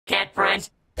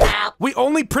We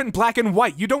only print black and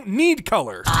white. You don't need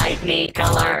color. I need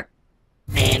color.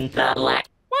 In the black.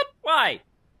 What? Why?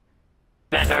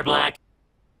 Better black.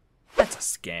 That's a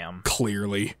scam.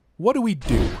 Clearly. What do we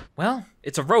do? Well,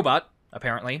 it's a robot,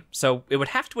 apparently, so it would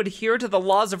have to adhere to the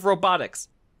laws of robotics.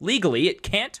 Legally, it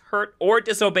can't hurt or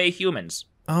disobey humans.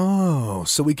 Oh,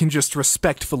 so we can just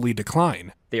respectfully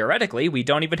decline. Theoretically, we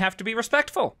don't even have to be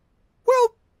respectful.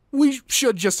 Well, we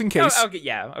should just in case. Oh, okay,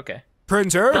 yeah, okay.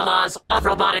 Printer? The laws of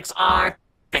robotics are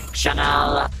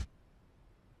fictional.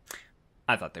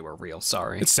 I thought they were real,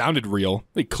 sorry. It sounded real.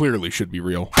 They clearly should be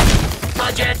real.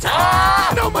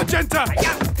 Magenta! No magenta!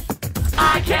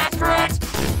 I can't print!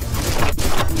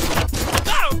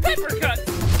 Oh, paper cut!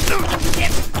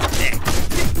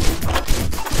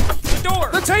 The door!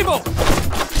 The table!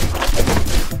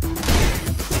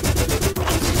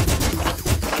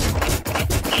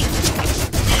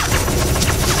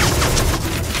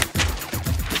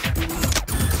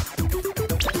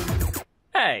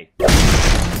 Hey!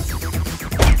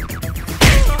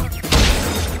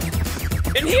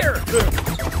 In here!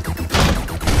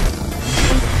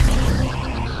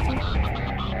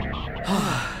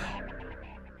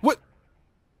 What?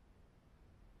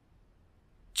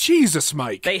 Jesus,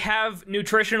 Mike. They have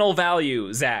nutritional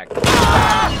value, Zach.